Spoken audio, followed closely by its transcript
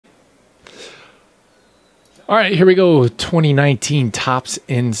All right, here we go. 2019 Topps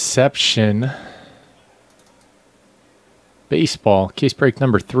Inception. Baseball. Case break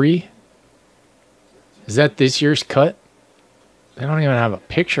number 3. Is that this year's cut? They don't even have a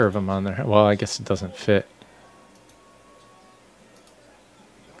picture of him on there. Well, I guess it doesn't fit.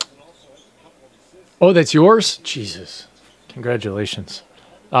 Oh, that's yours? Jesus. Congratulations.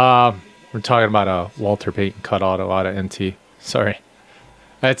 We're talking about a Walter Payton cut auto out of NT. Sorry.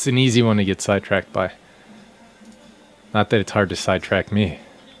 That's an easy one to get sidetracked by. Not that it's hard to sidetrack me.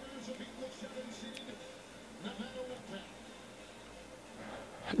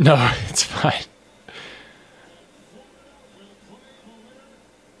 No, it's fine.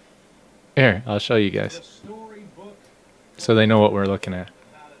 Here, I'll show you guys. So they know what we're looking at.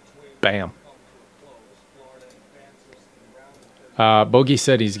 Bam. Bogey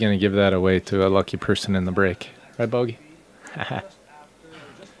said he's going to give that away to a lucky person in the break. Right, Bogey?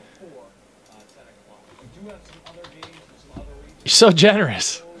 You're so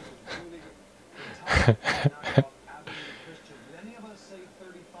generous.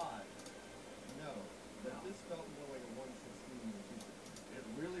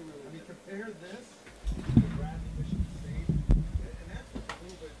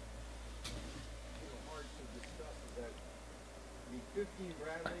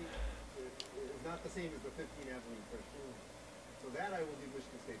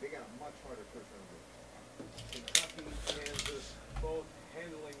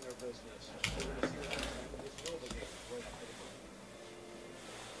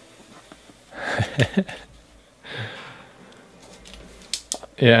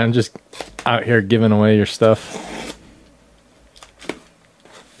 Yeah, I'm just out here giving away your stuff.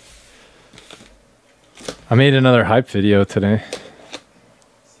 I made another hype video today.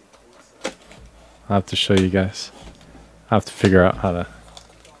 I'll have to show you guys. I'll have to figure out how to...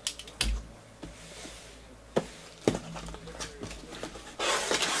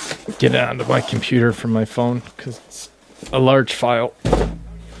 get it onto my computer from my phone, because it's a large file.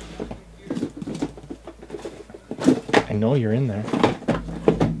 I know you're in there.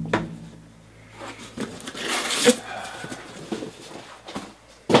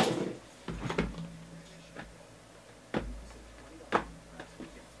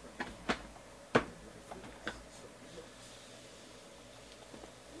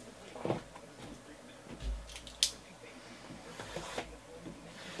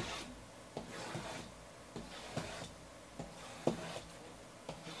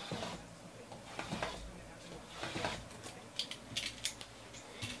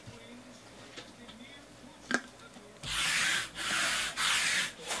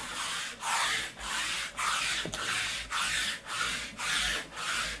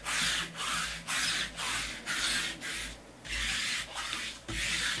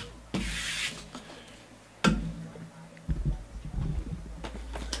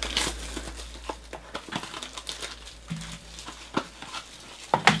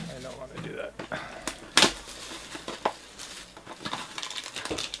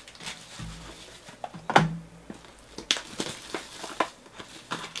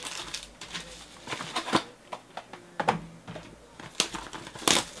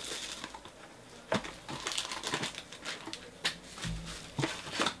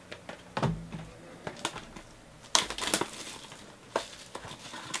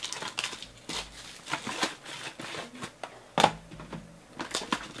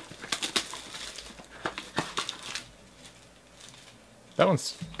 That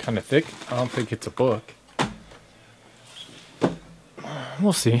one's kind of thick. I don't think it's a book.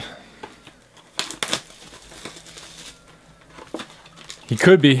 We'll see. He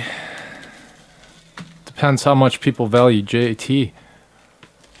could be. Depends how much people value JT.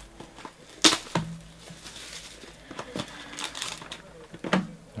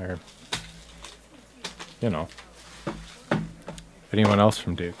 Or, you know, anyone else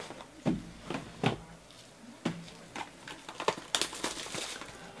from Duke.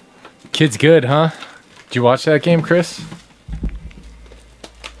 Kid's good, huh? Did you watch that game, Chris?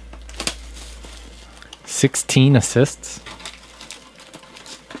 16 assists.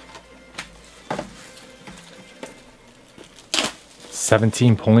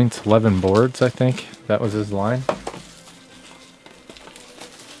 $17 points, 11 boards, I think. That was his line.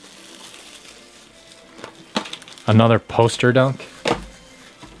 Another poster dunk.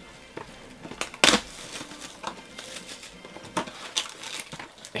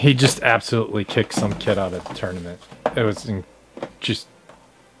 He just absolutely kicked some kid out of the tournament. It was just...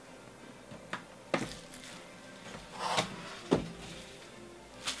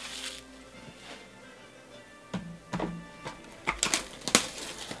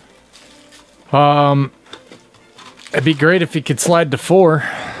 It'd be great if he could slide to 4.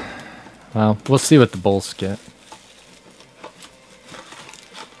 Well, we'll see what the Bulls get.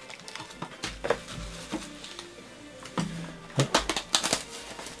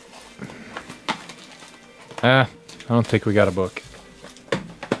 I don't think we got a book.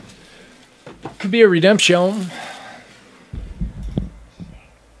 Could be a redemption.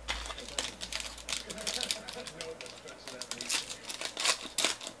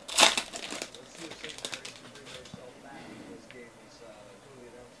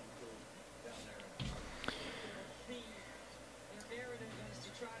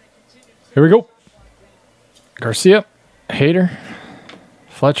 Here we go. Garcia, Hader,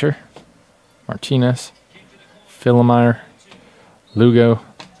 Fletcher, Martinez, Philemeyer, Lugo,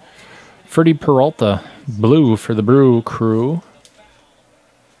 Freddie Peralta, blue for the Brew Crew,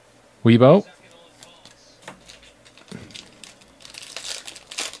 Weibo,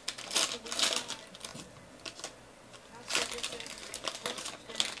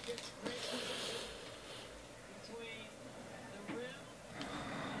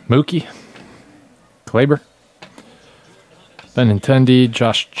 Mookie, Kleber, Benintendi,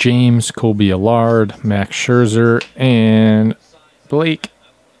 Josh James, Colby Allard, Max Scherzer, and Blake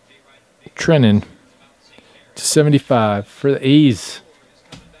Treinen to 75 for the A's.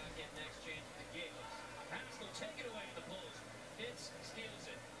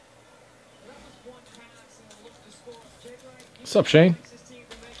 What's up, Shane?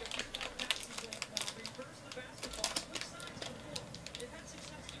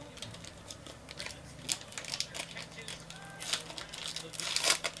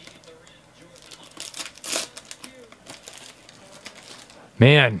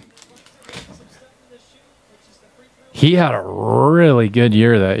 Man, he had a really good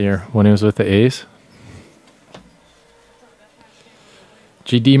year that year when he was with the A's.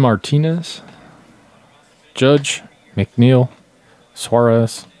 J.D. Martinez, Judge, McNeil,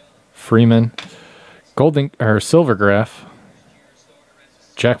 Suarez, Freeman, Silvergraph,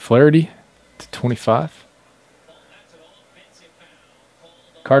 Jack Flaherty to 25.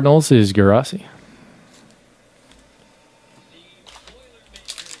 Cardinals is Garasi.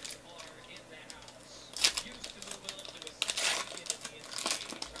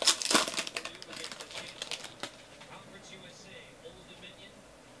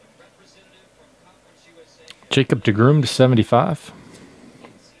 Jacob DeGrom to 75.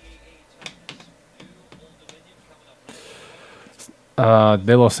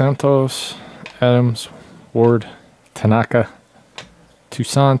 De Los Santos, Adams, Ward, Tanaka,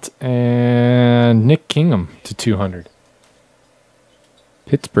 Toussaint, and Nick Kingham to 200.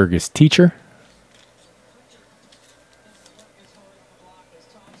 Pittsburgh is Teacher.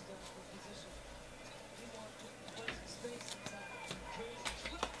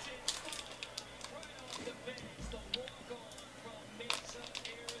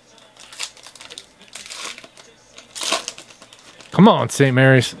 Come on, St.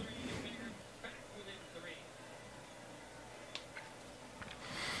 Mary's.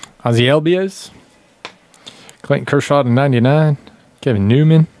 Ozzie Albies. Clayton Kershaw to 99. Kevin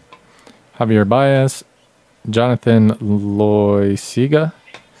Newman. Javier Baez. Jonathan Loisiga.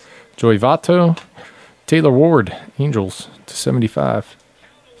 Joey Votto. Taylor Ward. Angels to 75.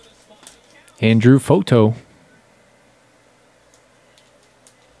 Andrew Photo.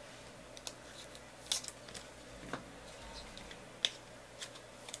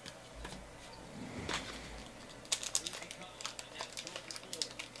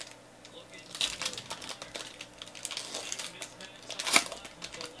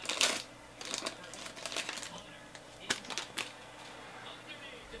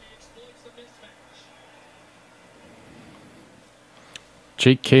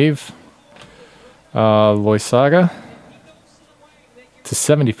 Jake Cave, Loisaga to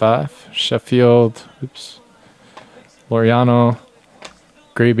 75. Sheffield, Laureano,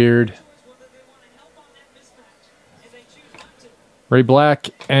 Graybeard, Ray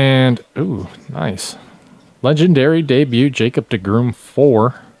Black, and ooh, nice. Legendary debut, Jacob DeGrom,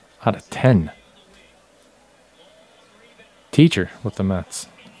 4 out of 10. Teacher with the Mets.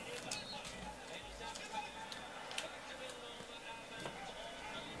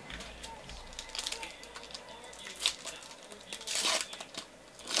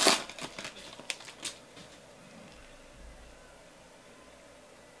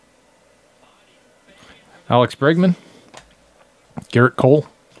 Alex Bregman, Garrett Cole,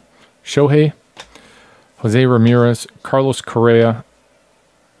 Shohei, Jose Ramirez, Carlos Correa,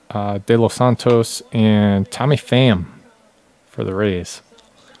 De Los Santos, and Tommy Pham for the Rays.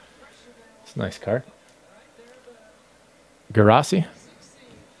 It's a nice card. Garasi.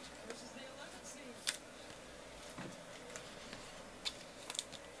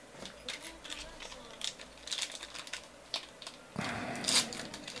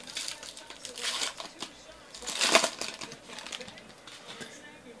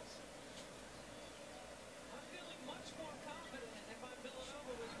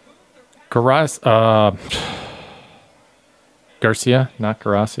 Garcia, not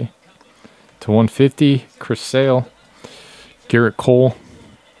Garasi. To 150, Chris Sale, Garrett Cole,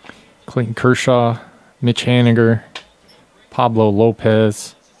 Clayton Kershaw, Mitch Haniger, Pablo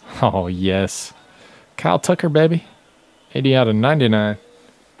Lopez. Oh, yes. Kyle Tucker, baby. 80 out of 99.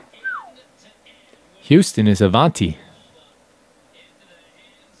 Houston is Avanti.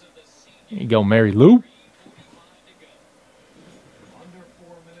 There you go, Mary Lou. Under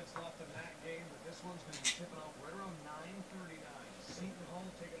 4 minutes left in that game, but this one's going to be tipping off right around 9:39. Seton Hall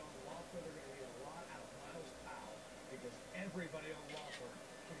taking on Wofford. They're going to need a lot out of Miles Powell because everybody on Wofford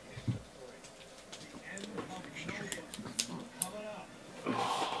can hit the three. The end of Nova coming up.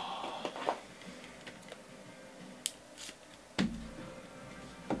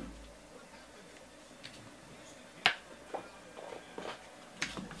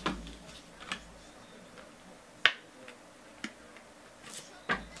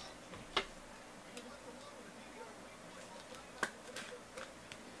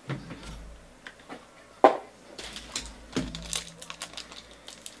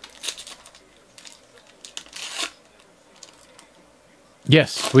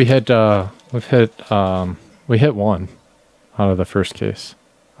 Yes, we hit one out of the first case.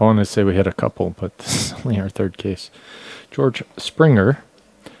 I wanted to say we hit a couple, but this is only our third case. George Springer,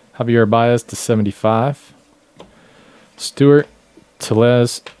 Javier Baez to 75, Stewart,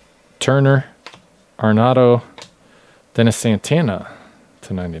 Tellez, Turner, Arnado, Dennis Santana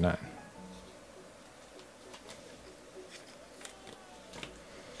to 99.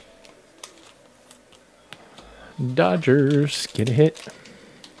 Dodgers get a hit.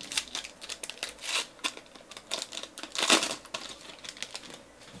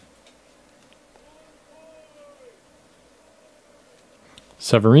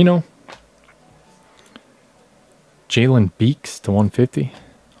 Severino, Jalen Beeks to 150,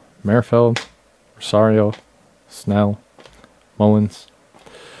 Merrifield, Rosario, Snell, Mullins,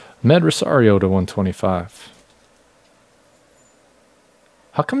 Med Rosario to 125.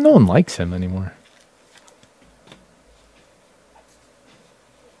 How come no one likes him anymore?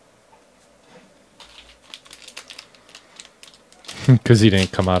 Because he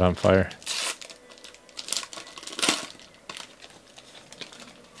didn't come out on fire.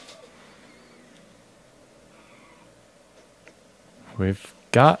 We've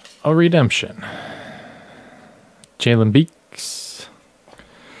got a redemption. Jalen Beeks.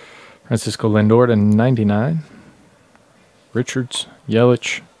 Francisco Lindor to 99. Richards,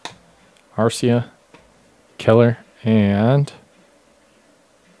 Yelich, Arcia, Keller, and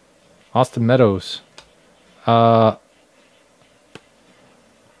Austin Meadows.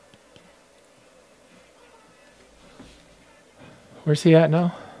 Where's he at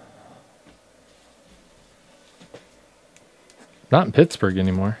now? Not in Pittsburgh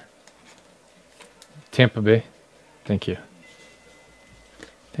anymore. Tampa Bay. Thank you.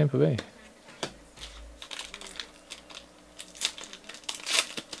 Tampa Bay.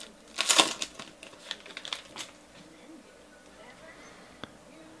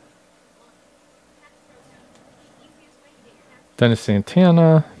 Dennis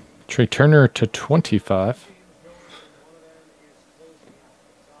Santana. Trey Turner to 25.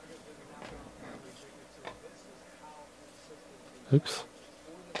 Oops.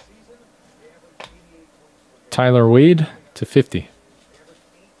 Tyler Wade to 50.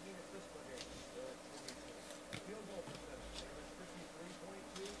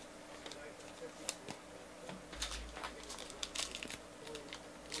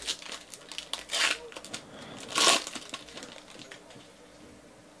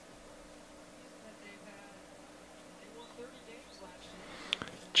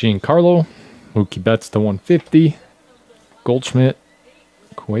 Giancarlo, Mookie Betts to 150. Goldschmidt,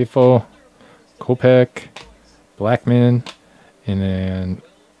 Cuefo, Kopech, Blackman, and then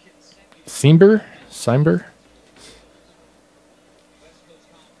Simber.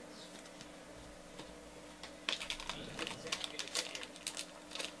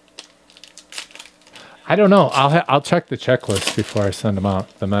 I don't know. I'll check the checklist before I send them out.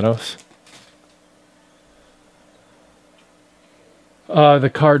 The Meadows.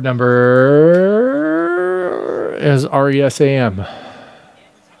 The card number is RESAM.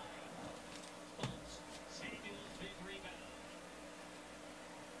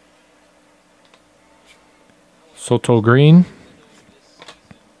 Soto Green,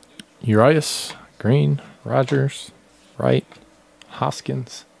 Urias, Green, Rogers, Wright,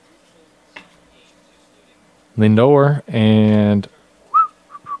 Hoskins, Lindor, and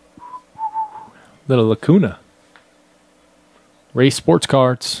little Lacuna. Race Sports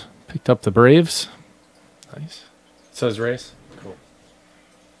Cards picked up the Braves. Nice. It says Race. Cool.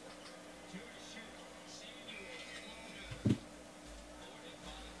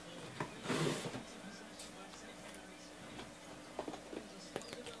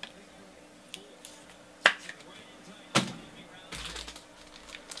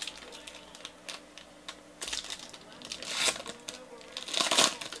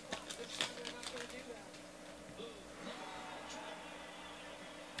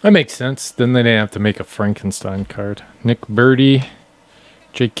 That makes sense. Then they didn't have to make a Frankenstein card. Nick Birdie,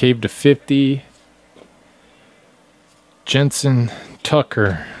 Jake Cave to 50, Jensen,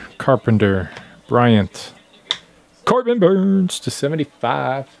 Tucker, Carpenter, Bryant, Corbin Burns to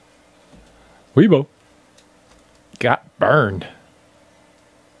 75. Weibo got burned.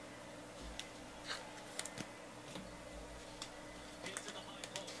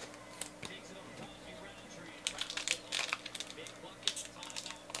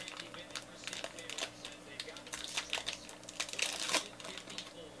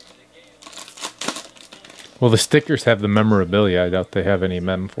 Well, the stickers have the memorabilia. I doubt they have any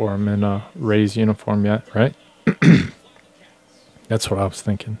mem for him in a Rays uniform yet, right? That's what I was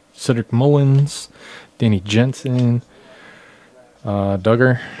thinking. Cedric Mullins, Danny Jensen,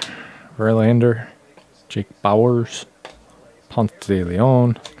 Duggar, Verlander, Jake Bowers, Ponce de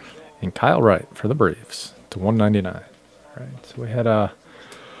Leon, and Kyle Wright for the Braves to 199. All right, so we had a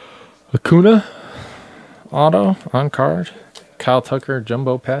Acuna auto on card, Kyle Tucker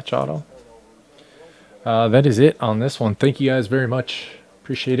jumbo patch auto. That is it on this one. Thank you guys very much.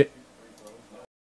 Appreciate it.